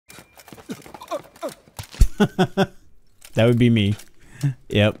That would be me.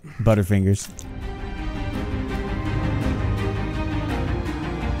 Yep, Butterfingers.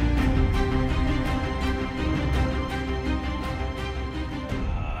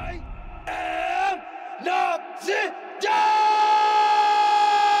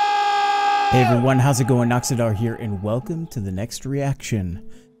 Hey everyone, how's it going? Noxidar here, and welcome to the next reaction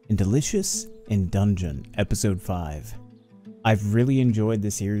in Delicious in Dungeon, episode 5. I've really enjoyed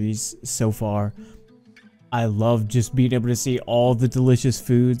the series so far. I love just being able to see all the delicious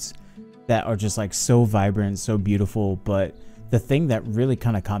foods that are just like so vibrant, so beautiful, but the thing that really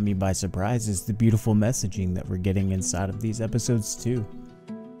kind of caught me by surprise is the beautiful messaging that we're getting inside of these episodes too.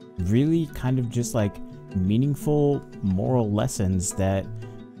 Really kind of just like meaningful moral lessons that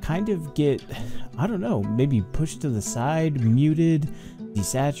kind of get, I don't know, maybe pushed to the side, muted,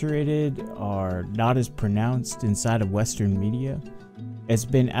 desaturated, or not as pronounced inside of Western media. It's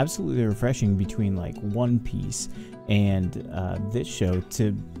been absolutely refreshing between like One Piece and this show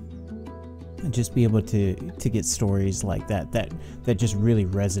to just be able to get stories like that just really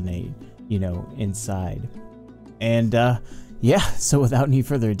resonate, you know, inside. And yeah, so without any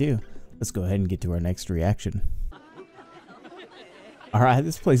further ado, let's go ahead and get to our next reaction. All right,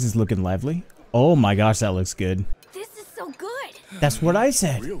 this place is looking lively. Oh my gosh, that looks good. This is so good. That's what I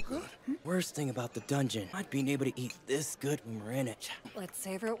said. Real good. Worst thing about the dungeon, not being able to eat this good when we're in it. Let's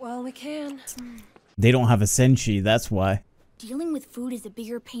savor it while we can. They don't have a senshi, that's why. Dealing with food is a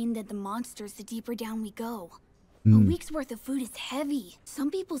bigger pain than the monsters the deeper down we go. A week's worth of food is heavy.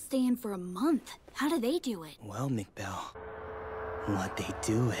 Some people stay in for a month. How do they do it? Well, McBell, what they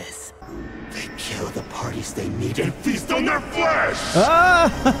do is they kill the parties they need and feast on their flesh!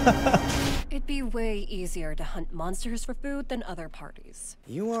 It'd be way easier to hunt monsters for food than other parties.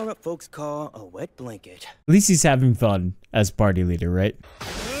 You are what folks call a wet blanket. At least he's having fun as party leader, right?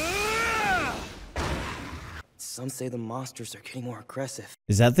 Some say the monsters are getting more aggressive.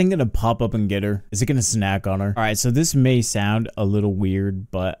 Is that thing gonna pop up and get her? Is it gonna snack on her? All right, so this may sound a little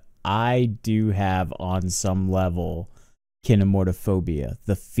weird, but I do have on some level kinemortophobia,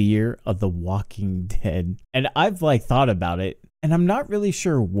 the fear of the Walking Dead. And I've like thought about it, and I'm not really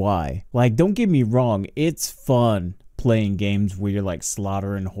sure why. Like, don't get me wrong, it's fun playing games where you're like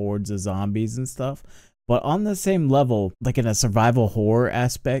slaughtering hordes of zombies and stuff. But on the same level, like in a survival horror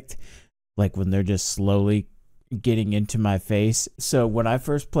aspect, like when they're just slowly getting into my face. So when I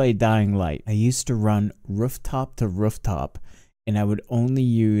first played Dying Light, I used to run rooftop to rooftop, and I would only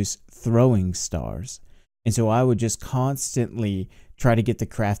use throwing stars. And so I would just constantly try to get the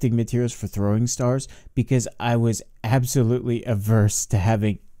crafting materials for throwing stars because I was absolutely averse to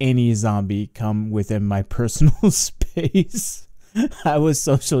having any zombie come within my personal space. I was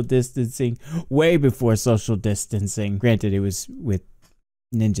social distancing way before social distancing. Granted, it was with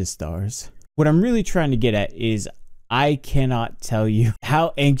ninja stars. What I'm really trying to get at is I cannot tell you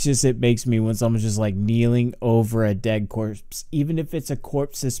how anxious it makes me when someone's just like kneeling over a dead corpse, even if it's a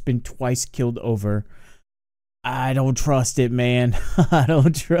corpse that's been twice killed over. I don't trust it, man. I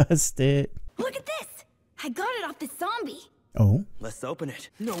don't trust it. Look at this. I got it off the zombie. Oh? Let's open it.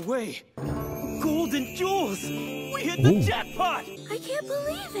 No way. Golden jewels. We hit the jackpot. I can't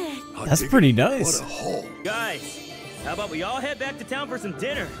believe it. That's pretty nice. What a haul. Guys, how about we all head back to town for some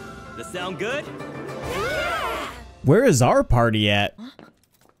dinner? Does that sound good? Yeah. Where is our party at?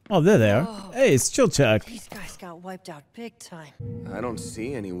 Oh, there they are. Oh. Hey, it's Chill Chuck. These guys got wiped out big time. I don't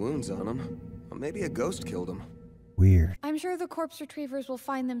see any wounds on them. Well, maybe a ghost killed them. Weird. I'm sure the corpse retrievers will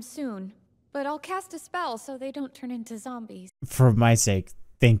find them soon, but I'll cast a spell so they don't turn into zombies. For my sake,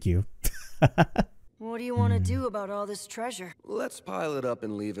 thank you. What do you want to do about all this treasure? Let's pile it up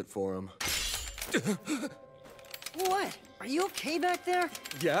and leave it for them. What? Are you okay back there?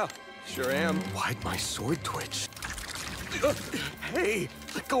 Yeah, sure am. Why'd my sword twitch? Hey,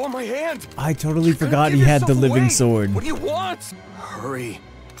 let go of my hand! I totally forgot Give he had the yourself living away. sword. What do you want? Hurry.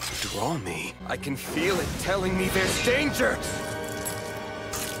 Draw me. I can feel it telling me there's danger.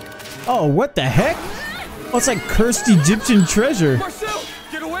 Oh, what the heck? Oh, it's like cursed Egyptian treasure. Marcel,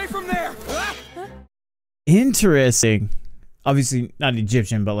 get away from there! Interesting. Obviously not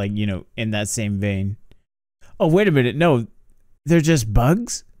Egyptian, but like, you know, in that same vein. Oh, wait a minute. No, they're just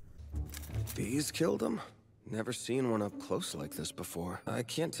bugs? Bees killed him? Never seen one up close like this before. I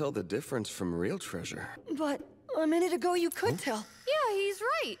can't tell the difference from real treasure. But a minute ago you could tell. Yeah, he's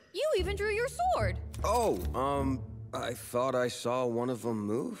right. You even drew your sword. Oh, I thought I saw one of them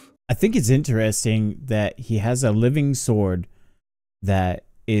move. I think it's interesting that he has a living sword that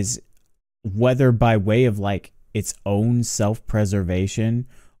is, whether by way of like its own self-preservation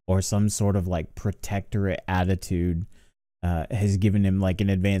or some sort of like protectorate attitude, has given him like an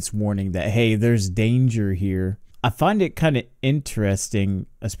advance warning that, hey, there's danger here. I find it kind of interesting,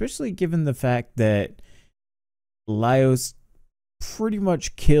 especially given the fact that Laios pretty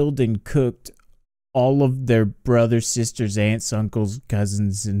much killed and cooked all of their brothers, sisters, aunts, uncles,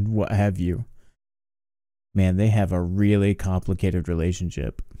 cousins, and what have you. Man, they have a really complicated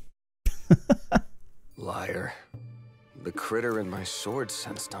relationship. Liar. The critter in my sword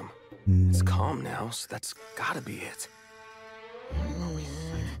sensed him. It's calm now, so that's gotta be it. Are we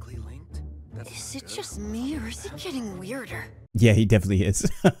psychically linked? Is it just me, or is it getting weirder? Yeah, he definitely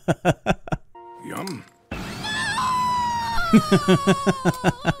is. Yum.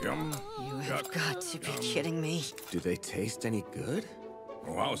 Yum. You have got to be kidding me. Do they taste any good?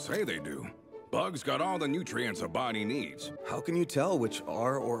 Oh, I'll say they do. Bugs got all the nutrients a body needs. How can you tell which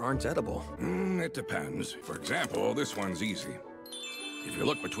are or aren't edible? It depends. For example, this one's easy. If you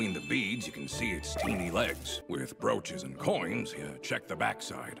look between the beads, you can see its teeny legs. With brooches and coins, you check the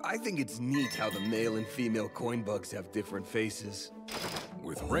backside. I think it's neat how the male and female coin bugs have different faces.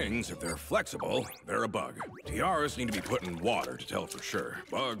 With rings, if they're flexible, they're a bug. Tiaras need to be put in water to tell for sure.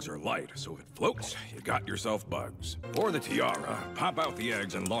 Bugs are light, so if it floats, you got yourself bugs. For the tiara, pop out the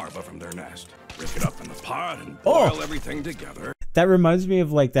eggs and larvae from their nest. Break it up in the pot and boil everything together. That reminds me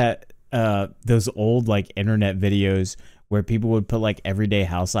of like that, those old like internet videos where people would put like everyday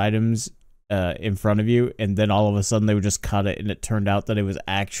house items in front of you, and then all of a sudden they would just cut it, and it turned out that it was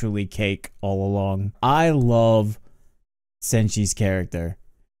actually cake all along. I love Senshi's character.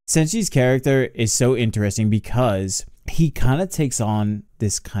 Senshi's character is so interesting because he kind of takes on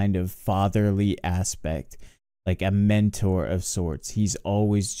this kind of fatherly aspect, like a mentor of sorts. He's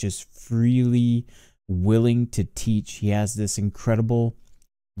always just freely willing to teach. He has this incredible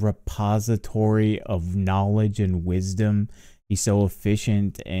repository of knowledge and wisdom. He's so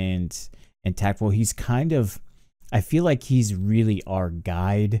efficient and tactful. He's kind of, I feel like he's really our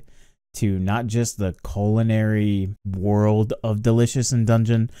guide to not just the culinary world of Delicious in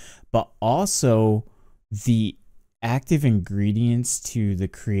Dungeon, but also the active ingredients to the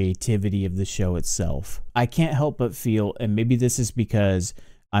creativity of the show itself. I can't help but feel, and maybe this is because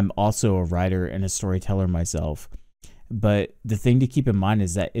I'm also a writer and a storyteller myself, but the thing to keep in mind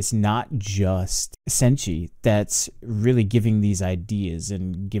is that it's not just Senshi that's really giving these ideas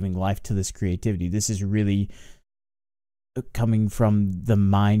and giving life to this creativity. This is really coming from the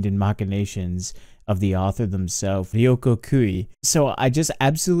mind and machinations of the author themselves, Ryoko Kui. So I just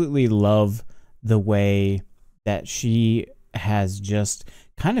absolutely love the way that she has just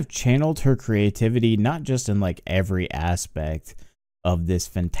kind of channeled her creativity, not just in like every aspect of this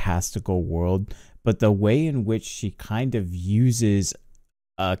fantastical world, but the way in which she kind of uses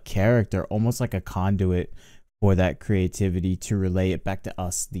a character almost like a conduit for that creativity to relay it back to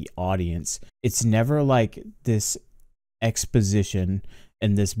us, the audience. It's never like this exposition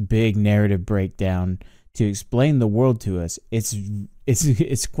and this big narrative breakdown to explain the world to us.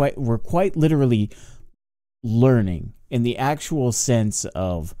 We're quite literally learning in the actual sense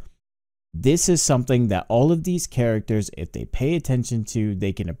of, this is something that all of these characters, if they pay attention to,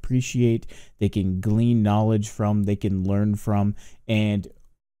 they can appreciate, they can glean knowledge from, they can learn from, and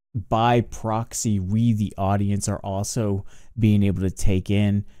by proxy, we, the audience, are also being able to take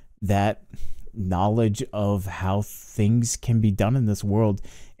in that knowledge of how things can be done in this world.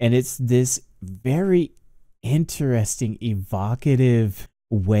 And it's this very interesting, evocative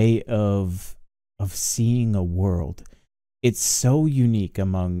way of seeing a world. It's so unique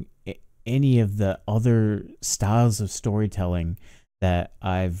among any of the other styles of storytelling that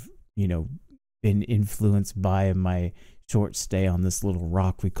I've, been influenced by in my short stay on this little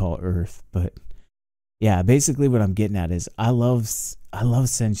rock we call Earth. But yeah, basically what I'm getting at is I love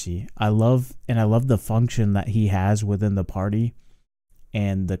Senshi. I love the function that he has within the party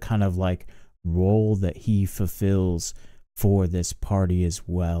and the kind of like role that he fulfills for this party as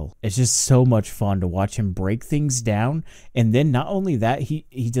well. It's just so much fun to watch him break things down, and then not only that,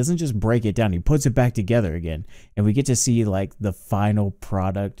 he doesn't just break it down, he puts it back together again, and we get to see like the final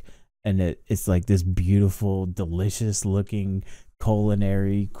product, and it's like this beautiful, delicious looking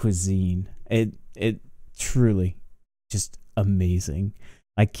culinary cuisine. It truly just amazing.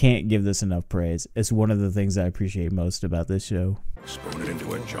 I can't give this enough praise. It's one of the things I appreciate most about this show. Spoon it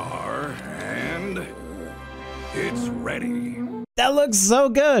into a jar and it's ready. That looks so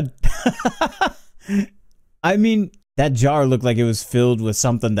good. I mean, that jar looked like it was filled with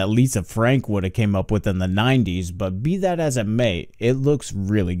something that Lisa Frank would have came up with in the 90s, but be that as it may, it looks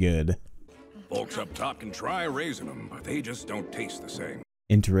really good. Folks up top can try raising them, but they just don't taste the same.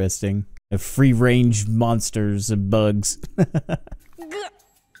 Interesting. Free-range monsters and bugs.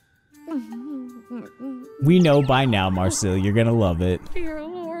 We know by now, Marcel, you're gonna love it. Dear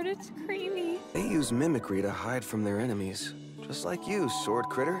Lord, it's creamy. They use mimicry to hide from their enemies. Just like you, sword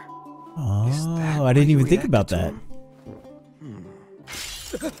critter. Oh, I didn't even think about that.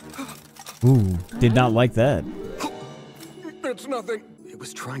 Ooh, did not like that. It's nothing. It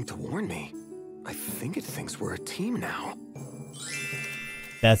was trying to warn me. I think it thinks we're a team now.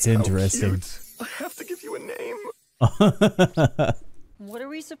 That's interesting. I have to give you a name. What are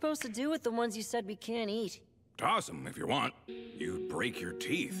we supposed to do with the ones you said we can't eat? Toss them if you want. You'd break your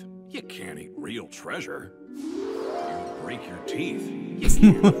teeth. You can't eat real treasure. You'd break your teeth. You can't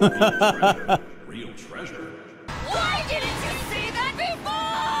eat real treasure. Real treasure. Why didn't you say that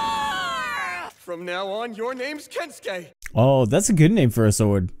before? From now on, your name's Kensuke. Oh, that's a good name for a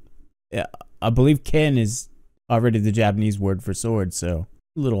sword. Yeah, I believe Ken is already the Japanese word for sword, so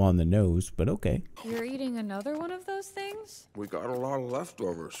a little on the nose, but okay. You're eating another one of those things? We got a lot of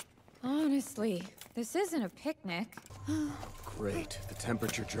leftovers. Honestly, this isn't a picnic. Great, the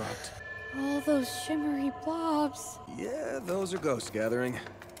temperature dropped. All those shimmery blobs. Yeah, those are ghosts gathering.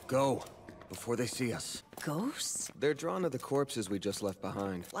 Go, before they see us. Ghosts? They're drawn to the corpses we just left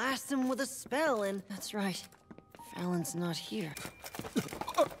behind. Blast them with a spell and... That's right. Fallon's not here.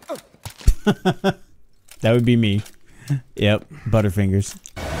 That would be me. Yep, Butterfingers.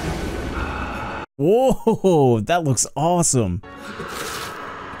 Whoa, that looks awesome.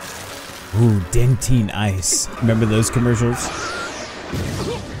 Ooh, Dentine Ice. Remember those commercials?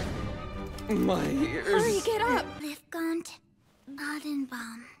 My ears. Hurry, get up! Lifgaunt,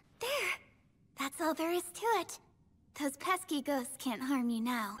 Adenbaum. There! That's all there is to it. Those pesky ghosts can't harm you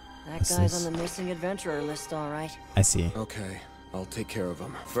now. That What's guy's this? on the missing adventurer list, all right. I see. Okay, I'll take care of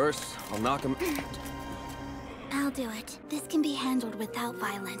them. First, I'll knock him. I'll do it. This can be handled without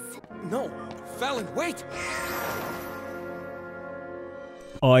violence. No, Fallon, wait!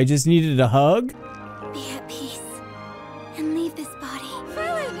 Oh, I just needed a hug? Be at peace. And leave this body.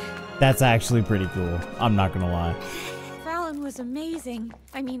 Fallon! That's actually pretty cool. I'm not gonna lie. Fallon was amazing.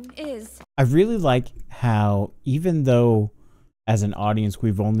 I mean, is. I really like how, even though as an audience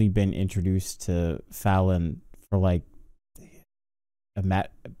we've only been introduced to Fallon for like a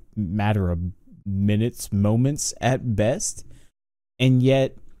matter of minutes, moments at best, and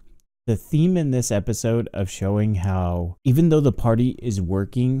yet the theme in this episode of showing how even though the party is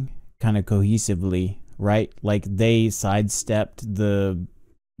working kind of cohesively, right? Like they sidestepped the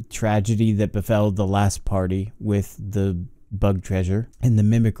tragedy that befell the last party with the bug treasure and the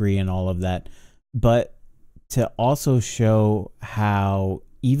mimicry and all of that, but to also show how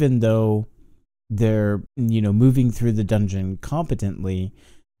even though they're, you know, moving through the dungeon competently,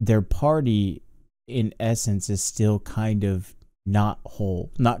 their party in essence is still kind of not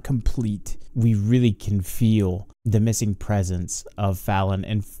whole, not complete. We really can feel the missing presence of Fallon,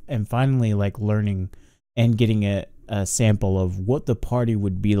 and finally like learning and getting a sample of what the party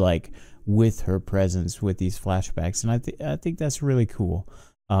would be like with her presence with these flashbacks. And I think that's really cool.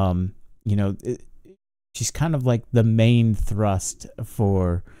 You know, she's kind of like the main thrust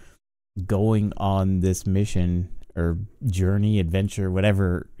for going on this mission or journey, adventure,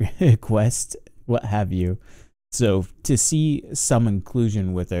 whatever, quest, what have you. So to see some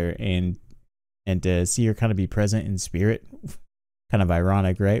inclusion with her and to see her kind of be present in spirit, kind of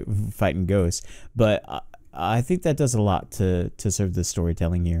ironic, right? Fighting ghosts. But I think that does a lot to serve the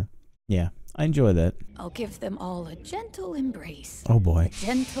storytelling here. Yeah, I enjoy that. I'll give them all a gentle embrace. Oh boy.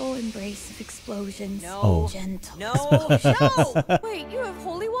 Gentle embrace of explosions. No. Oh. Gentle. No, no! Wait, you have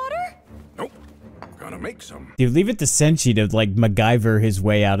holy water? Nope. Gonna make some. Dude, leave it to Senshi to like MacGyver his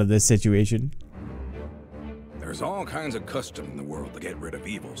way out of this situation. There's all kinds of custom in the world to get rid of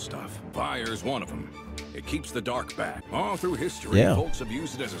evil stuff. Fire's one of them. It keeps the dark back. All through history, Yeah. folks have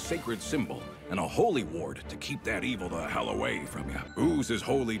used it as a sacred symbol and a holy ward to keep that evil the hell away from you. Booze is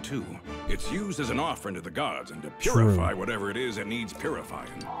holy too. It's used as an offering to the gods and to purify whatever it is that needs purifying.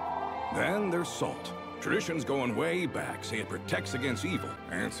 Then there's salt. Traditions going way back say it protects against evil.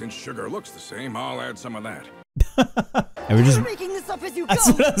 And since sugar looks the same, I'll add some of that. And we're just, You're making this up as you go! that's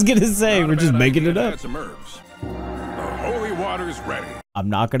what I was gonna say. Not a We're just bad making idea it to up. add some herbs. The holy water's ready. I'm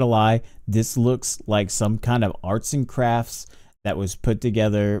not gonna lie, this looks like some kind of arts and crafts that was put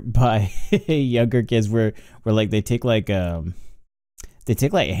together by younger kids where like they take like hand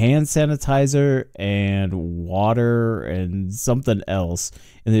sanitizer and water and something else,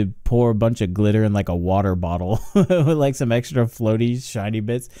 and they pour a bunch of glitter in like a water bottle with like some extra floaty shiny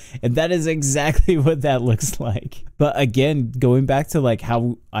bits, and that is exactly what that looks like. But again, going back to like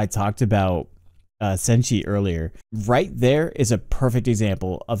how I talked about Senshi earlier, right there is a perfect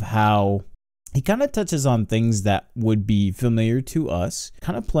example of how he kind of touches on things that would be familiar to us,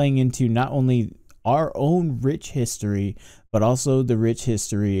 kind of playing into not only our own rich history, but also the rich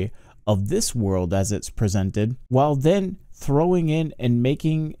history of this world as it's presented, while then throwing in and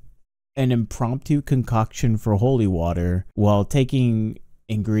making an impromptu concoction for holy water, while taking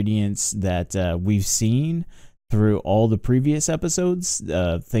ingredients that we've seen through all the previous episodes,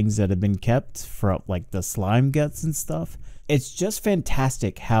 things that have been kept from like the slime guts and stuff. It's just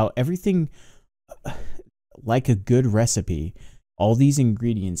fantastic how everything, like a good recipe, all these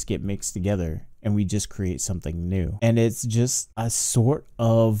ingredients get mixed together and we just create something new. And it's just a sort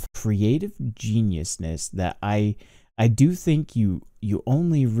of creative geniusness that I do think you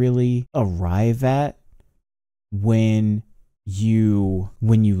only really arrive at when you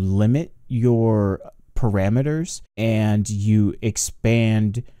limit your parameters and you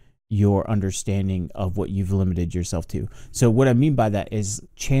expand your understanding of what you've limited yourself to. So what I mean by that is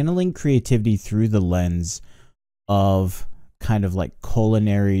channeling creativity through the lens of kind of like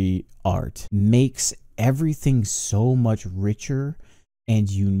culinary art makes everything so much richer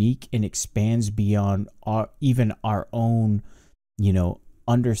and unique and expands beyond even our own,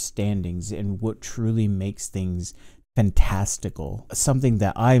 understandings and what truly makes things fantastical. Something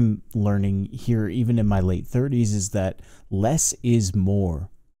that I'm learning here, even in my late 30s, is that less is more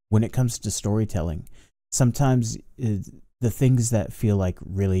when it comes to storytelling. Sometimes the things that feel like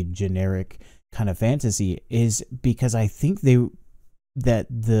really generic kind of fantasy is because I think that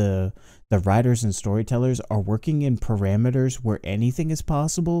the writers and storytellers are working in parameters where anything is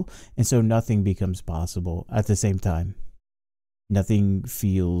possible, and so nothing becomes possible at the same time. Nothing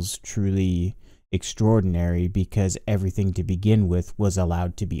feels truly extraordinary because everything to begin with was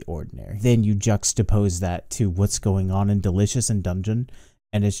allowed to be ordinary. Then you juxtapose that to what's going on in Delicious and Dungeon,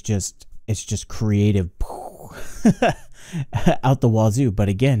 and it's just creative out the wazoo. But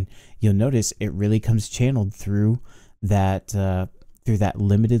again, you'll notice it really comes channeled through that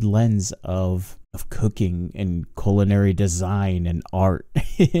limited lens of cooking and culinary design and art.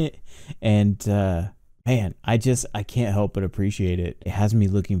 And man, I can't help but appreciate it. It has me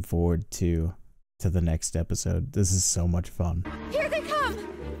looking forward to the next episode. This is so much fun. Here they come!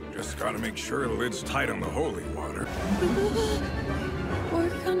 Just gotta make sure the lid's tight on the holy water. We're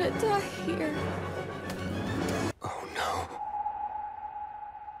gonna die here. Oh no.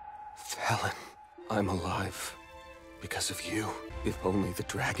 Fallon, I'm alive. Because of you. If only the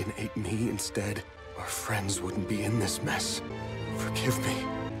dragon ate me instead, our friends wouldn't be in this mess. Forgive me.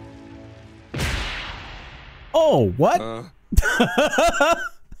 Oh, what?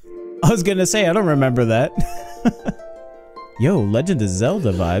 I was gonna say, I don't remember that. Yo, Legend of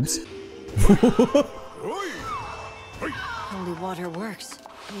Zelda vibes. Holy water works,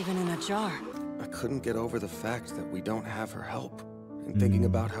 even in a jar. I couldn't get over the fact that we don't have her help. And thinking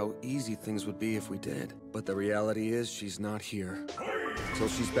about how easy things would be if we did. But the reality is she's not here. Till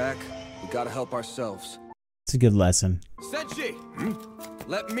she's back, we gotta help ourselves. It's a good lesson. Senshi!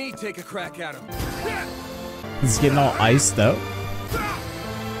 Let me take a crack at him. It's getting all iced up.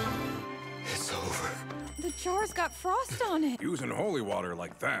 It's over. The jar's got frost on it. Using holy water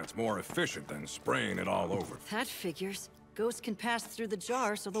like that's more efficient than spraying it all over. That figures. Ghosts can pass through the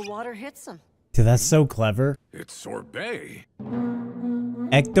jar so the water hits them. Dude, that's so clever. It's sorbet.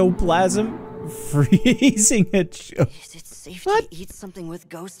 Ectoplasm freezing a joke. Is it safe to eat something with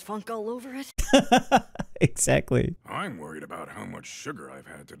ghost funk all over it? Exactly. I'm worried about how much sugar I've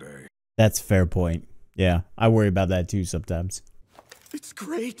had today. That's a fair point. Yeah, I worry about that too sometimes. It's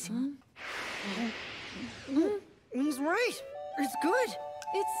great. He's right. It's good.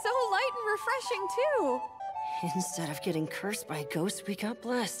 It's so light and refreshing, too. Instead of getting cursed by ghosts, we got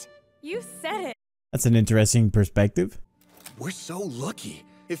blessed. You said it. That's an interesting perspective. We're so lucky.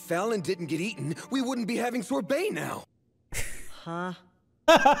 If Fallon didn't get eaten, we wouldn't be having sorbet now. Huh?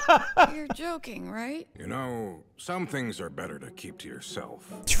 You're joking, right? You know, some things are better to keep to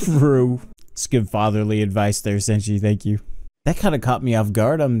yourself. True. It's good fatherly advice there, Senshi. Thank you. That kind of caught me off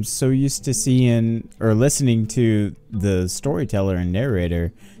guard. I'm so used to seeing or listening to the storyteller and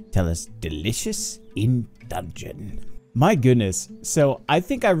narrator tell us delicious in dungeon. My goodness. So I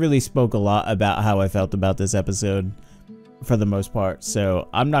think I really spoke a lot about how I felt about this episode for the most part. So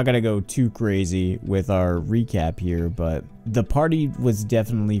I'm not going to go too crazy with our recap here, but the party was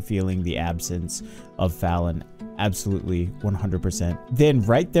definitely feeling the absence of Fallon. Absolutely, 100%. Then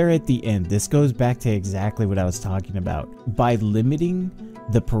right there at the end, this goes back to exactly what I was talking about. By limiting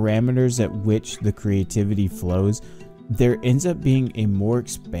the parameters at which the creativity flows, there ends up being a more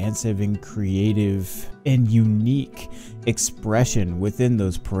expansive and creative and unique expression within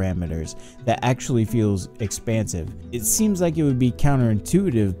those parameters that actually feels expansive. It seems like it would be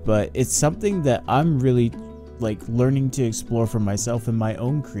counterintuitive, but it's something that I'm really like learning to explore for myself in my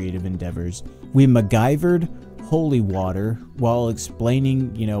own creative endeavors, We MacGyvered holy water while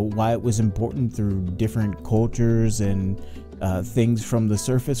explaining, you know, why it was important through different cultures and things from the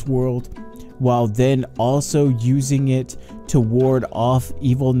surface world, while then also using it to ward off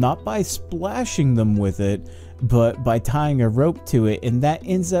evil, not by splashing them with it, but by tying a rope to it, and that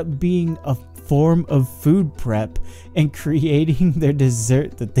ends up being a form of food prep and creating their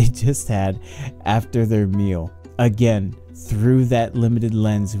dessert that they just had after their meal. Again, through that limited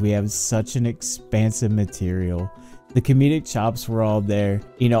lens, we have such an expansive material. The comedic chops were all there.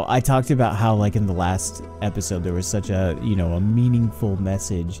 You know, I talked about how, like, in the last episode there was such a, you know, a meaningful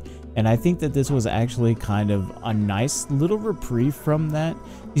message, and I think that this was actually kind of a nice little reprieve from that,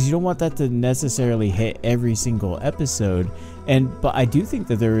 because you don't want that to necessarily hit every single episode. But I do think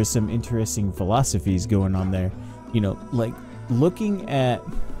that there is some interesting philosophies going on there, you know, like looking at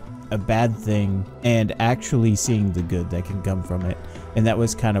a bad thing and actually seeing the good that can come from it. And that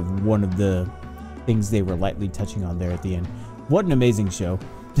was kind of one of the things they were lightly touching on there at the end. What an amazing show.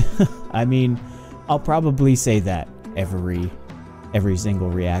 I mean, I'll probably say that every single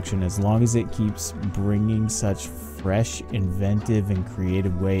reaction, as long as it keeps bringing such fresh, inventive, and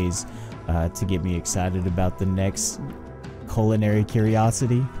creative ways to get me excited about the next culinary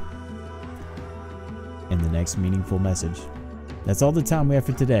curiosity and the next meaningful message. That's all the time we have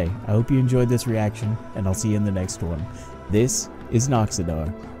for today. I hope you enjoyed this reaction, and I'll see you in the next one. This is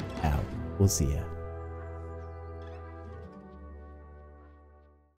Noxidar. Out. We'll see ya.